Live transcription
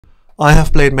I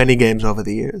have played many games over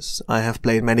the years. I have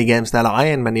played many games that I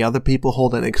and many other people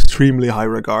hold in extremely high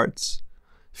regards.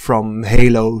 From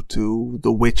Halo to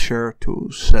The Witcher to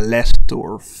Celeste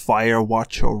or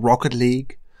Firewatch or Rocket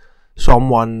League.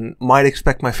 Someone might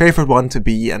expect my favorite one to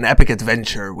be an epic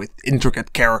adventure with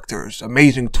intricate characters,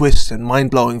 amazing twists and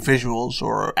mind-blowing visuals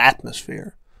or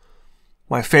atmosphere.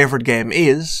 My favorite game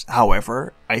is,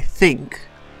 however, I think,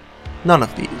 none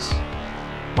of these.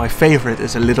 My favorite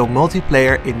is a little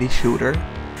multiplayer indie shooter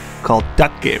called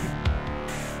Duck Game.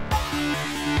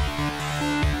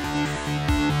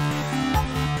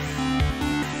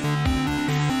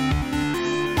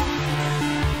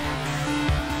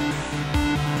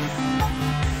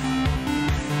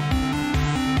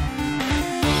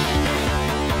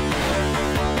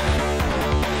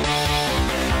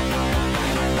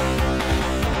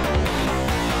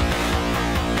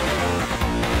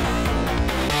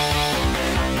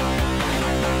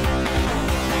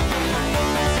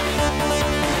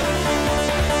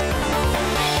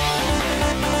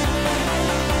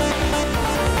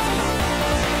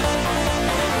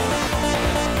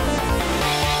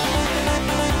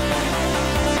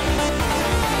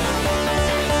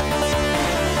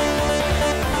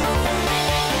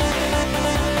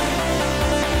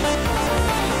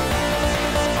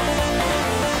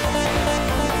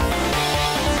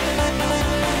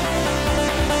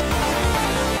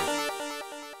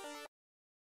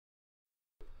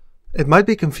 It might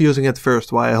be confusing at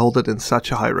first why I hold it in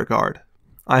such a high regard.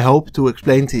 I hope to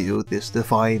explain to you this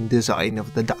divine design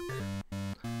of the duck.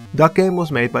 Duck Game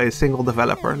was made by a single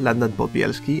developer, Landon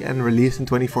Podbielski, and released in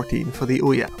 2014 for the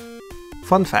Ouya.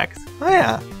 Fun fact, oh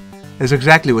yeah, is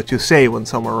exactly what you say when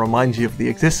someone reminds you of the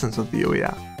existence of the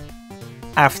Ouya.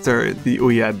 After the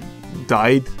Ouya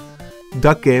died,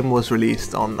 Duck Game was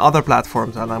released on other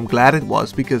platforms, and I'm glad it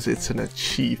was because it's an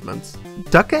achievement.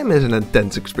 Duck Game is an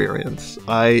intense experience.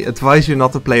 I advise you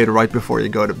not to play it right before you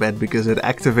go to bed because it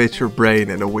activates your brain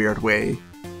in a weird way.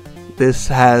 This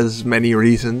has many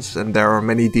reasons and there are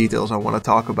many details I want to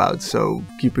talk about, so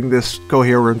keeping this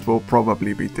coherent will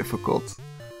probably be difficult.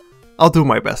 I'll do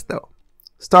my best though.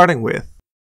 Starting with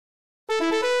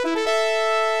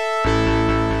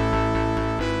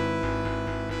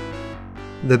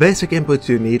the basic inputs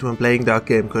you need when playing Duck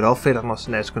Game could all fit on a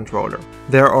SNES controller.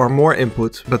 There are more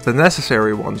inputs, but the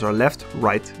necessary ones are left,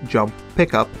 right, jump,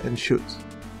 pick up and shoot.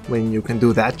 When you can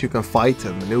do that, you can fight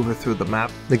and maneuver through the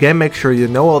map. The game makes sure you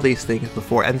know all these things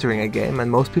before entering a game, and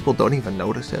most people don't even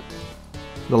notice it.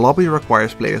 The lobby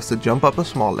requires players to jump up a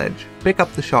small ledge, pick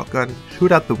up the shotgun,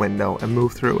 shoot out the window and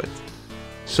move through it.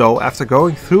 So after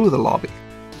going through the lobby,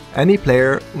 any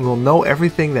player will know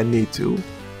everything they need to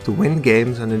win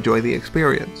games and enjoy the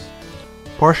experience.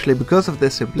 Partially because of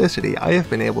this simplicity, I have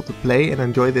been able to play and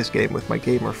enjoy this game with my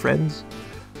gamer friends,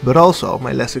 but also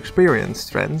my less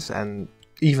experienced friends and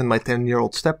even my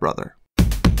 10-year-old stepbrother.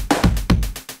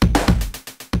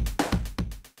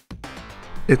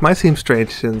 It might seem strange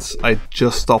since I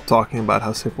just stopped talking about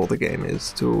how simple the game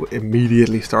is to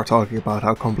immediately start talking about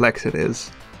how complex it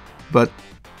is, but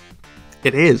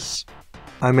it is.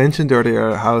 I mentioned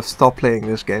earlier how I've stopped playing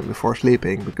this game before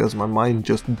sleeping because my mind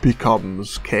just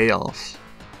becomes chaos.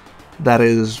 That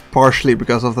is partially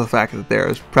because of the fact that there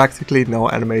is practically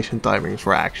no animation timings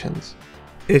for actions.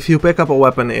 If you pick up a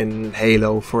weapon in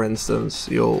Halo, for instance,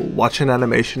 you'll watch an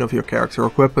animation of your character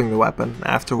equipping the weapon,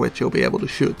 after which you'll be able to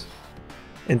shoot.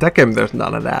 In Duck Game there's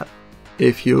none of that.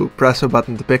 If you press a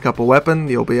button to pick up a weapon,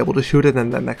 you'll be able to shoot it in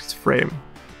the next frame.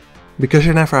 Because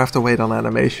you never have to wait on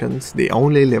animations, the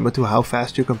only limit to how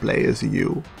fast you can play is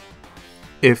you.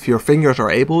 If your fingers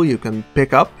are able, you can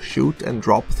pick up, shoot and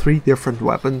drop 3 different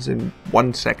weapons in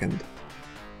 1 second.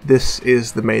 This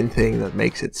is the main thing that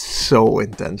makes it so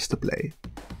intense to play.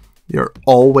 You're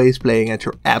always playing at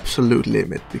your absolute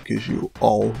limit because you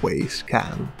always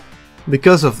can.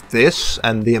 Because of this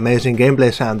and the amazing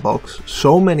gameplay sandbox,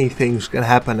 so many things can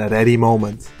happen at any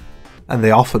moment. And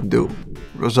they often do,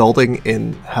 resulting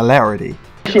in hilarity.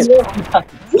 Shit. Dat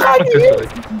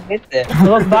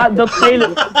was dat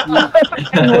gele.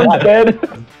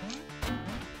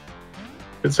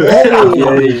 Het is een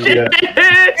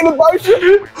In het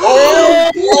buisje.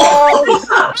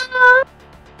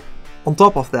 On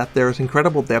top of that, there is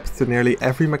incredible depth to nearly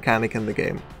every mechanic in the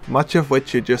game, much of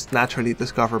which you just naturally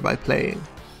discover by playing.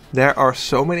 There are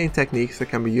so many techniques that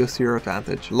can be used to your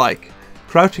advantage, like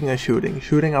crouching and shooting,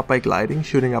 shooting up by gliding,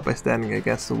 shooting up by standing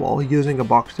against the wall, using a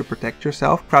box to protect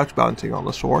yourself, crouch bouncing on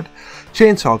a sword,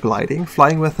 chainsaw gliding,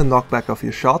 flying with the knockback of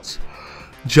your shots,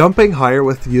 jumping higher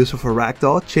with the use of a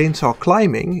ragdoll, chainsaw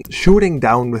climbing, shooting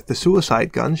down with the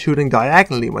suicide gun, shooting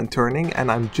diagonally when turning, and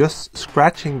I'm just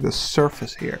scratching the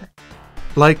surface here.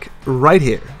 Like right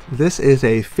here, this is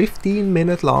a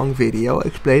 15-minute long video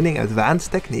explaining advanced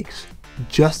techniques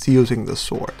just using the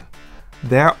sword.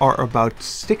 There are about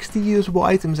 60 usable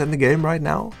items in the game right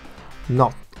now,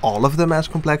 not all of them as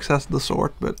complex as the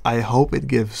sword, but I hope it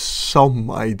gives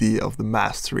some idea of the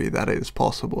mastery that is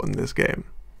possible in this game.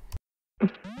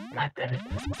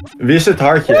 Wie is het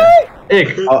hartje?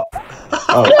 Ik.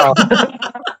 Oh.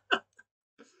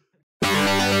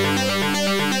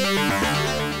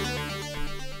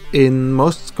 In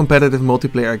most competitive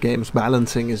multiplayer games,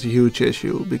 balancing is a huge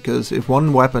issue, because if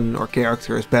one weapon or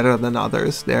character is better than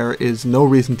others, there is no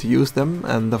reason to use them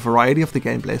and the variety of the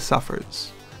gameplay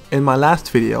suffers. In my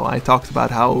last video I talked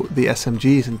about how the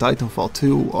SMGs in Titanfall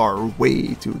 2 are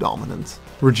way too dominant,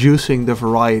 reducing the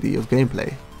variety of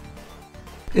gameplay.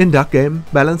 In Duck Game,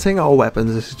 balancing all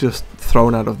weapons is just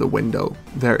thrown out of the window.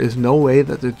 There is no way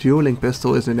that the dueling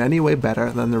pistol is in any way better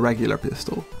than the regular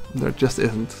pistol. There just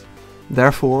isn't.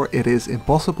 Therefore, it is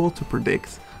impossible to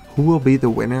predict who will be the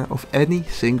winner of any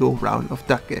single round of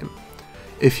Duck Game.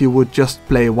 If you would just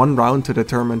play one round to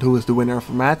determine who is the winner of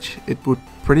a match, it would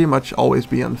pretty much always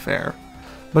be unfair.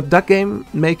 But Duck Game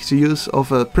makes use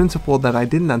of a principle that I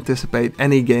didn't anticipate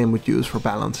any game would use for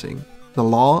balancing: the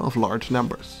law of large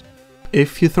numbers.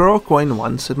 If you throw a coin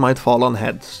once, it might fall on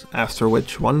heads, after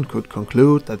which one could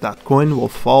conclude that that coin will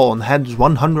fall on heads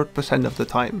 100% of the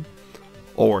time.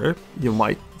 Or you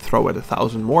might throw it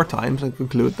 1,000 more times and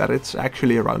conclude that it's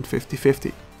actually around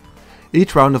 50-50.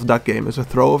 Each round of Duck Game is a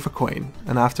throw of a coin,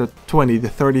 and after 20 to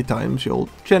 30 times you'll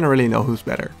generally know who's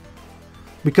better.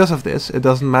 Because of this, it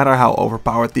doesn't matter how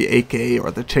overpowered the AK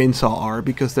or the chainsaw are,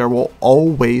 because there will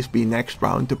always be next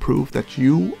round to prove that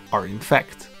you are in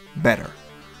fact better.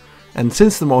 And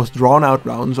since the most drawn out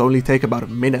rounds only take about a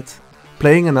minute,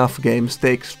 playing enough games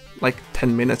takes like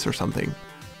 10 minutes or something.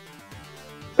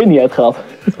 Ik ben niet uitgehaald.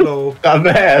 Hallo. Ga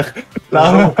weg!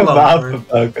 Laat me een wapen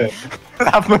pakken.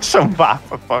 Laat me zo'n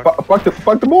wapen pakken.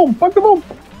 Pak de bom, pak de bom.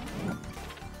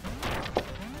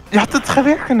 Je had het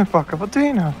geweer kunnen pakken, wat doe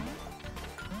je nou?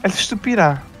 El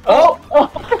stupida. Oh!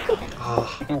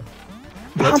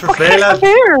 Waarom pak je geen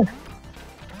geweer?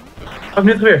 Pak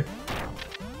niet weer.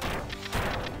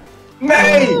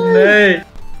 Nee!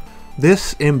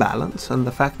 This imbalance and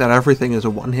the fact that everything is a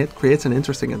one-hit creates an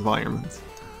interesting environment.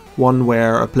 One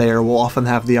where a player will often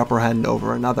have the upper hand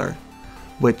over another,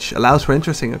 which allows for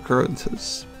interesting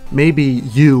occurrences. Maybe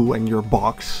you and your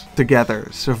box together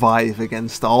survive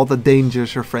against all the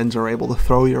dangers your friends are able to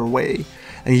throw your way,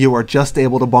 and you are just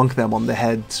able to bonk them on the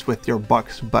heads with your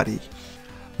box buddy.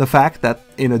 The fact that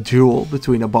in a duel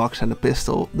between a box and a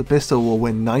pistol, the pistol will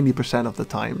win 90% of the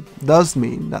time does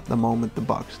mean that the moment the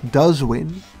box does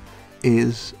win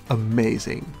is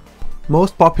amazing.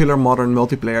 Most popular modern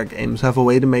multiplayer games have a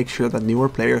way to make sure that newer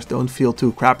players don't feel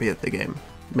too crappy at the game,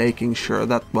 making sure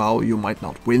that while you might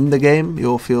not win the game,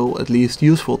 you'll feel at least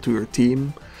useful to your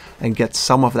team and get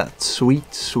some of that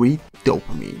sweet, sweet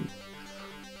dopamine.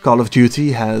 Call of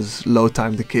Duty has low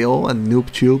time to kill and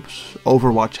noob tubes,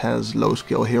 Overwatch has low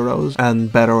skill heroes,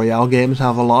 and Battle Royale games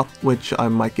have a lot, which I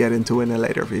might get into in a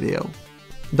later video.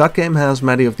 Duck Game has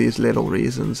many of these little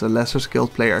reasons a lesser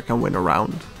skilled player can win a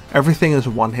round. Everything is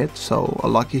one hit, so a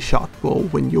lucky shot will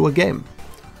win you a game.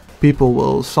 People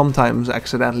will sometimes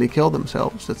accidentally kill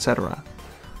themselves, etc.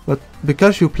 But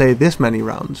because you play this many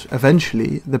rounds,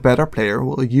 eventually the better player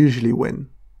will usually win.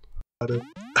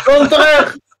 Kom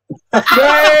terug!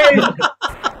 Nee!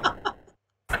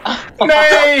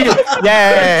 Nee!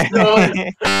 Yeah!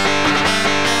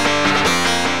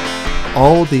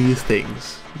 All these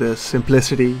things, the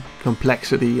simplicity,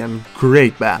 complexity and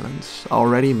great balance,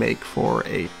 already make for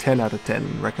a 10 out of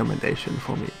 10 recommendation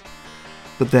for me.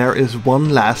 But there is one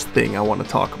last thing I want to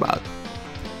talk about.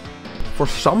 For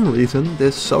some reason,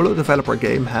 this solo developer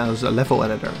game has a level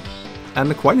editor,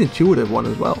 and a quite intuitive one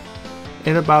as well.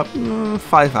 In about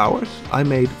 5 hours, I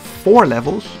made 4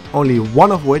 levels, only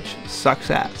one of which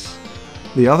sucks ass.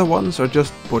 The other ones are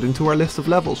just put into our list of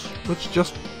levels, which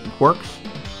just works.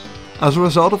 As a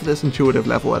result of this intuitive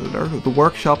level editor, the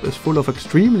workshop is full of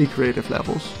extremely creative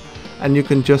levels, and you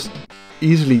can just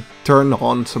easily turn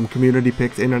on some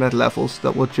community-picked internet levels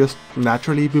that will just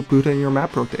naturally be put in your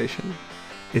map rotation.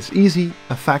 It's easy,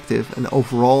 effective, and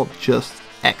overall just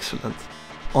excellent.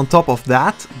 On top of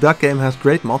that, Duck Game has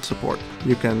great mod support.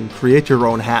 You can create your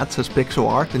own hats as pixel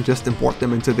art and just import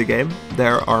them into the game.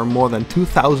 There are more than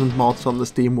 2,000 mods on the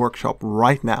Steam Workshop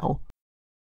right now.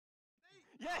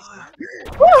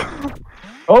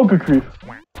 Oh, good grief.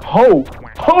 Ho!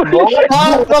 Holy shit!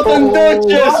 Ah, wat een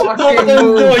dotjes! Wat een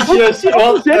dotjes!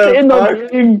 Wat Zitten in dat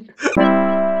ding!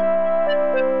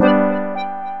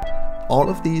 all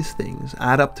of these things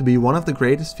add up to be one of the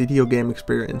greatest video game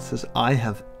experiences I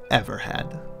have ever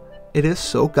had. It is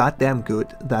so goddamn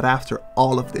good that after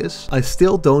all of this, I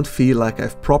still don't feel like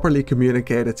I've properly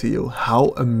communicated to you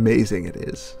how amazing it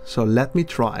is. So let me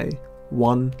try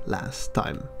one last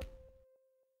time.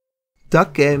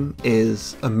 Duck Game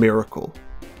is a miracle.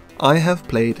 I have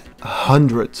played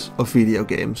hundreds of video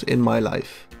games in my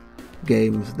life.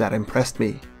 Games that impressed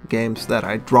me, games that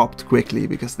I dropped quickly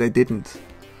because they didn't.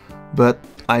 But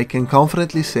I can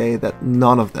confidently say that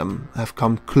none of them have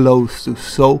come close to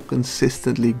so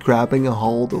consistently grabbing a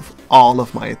hold of all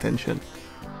of my attention.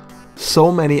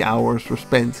 So many hours were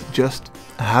spent just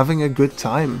having a good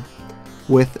time,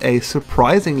 with a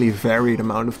surprisingly varied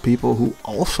amount of people who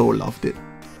also loved it.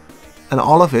 And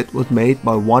all of it was made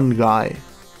by one guy.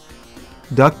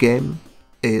 Duck Game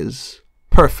is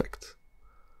perfect.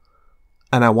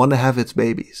 And I want to have its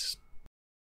babies.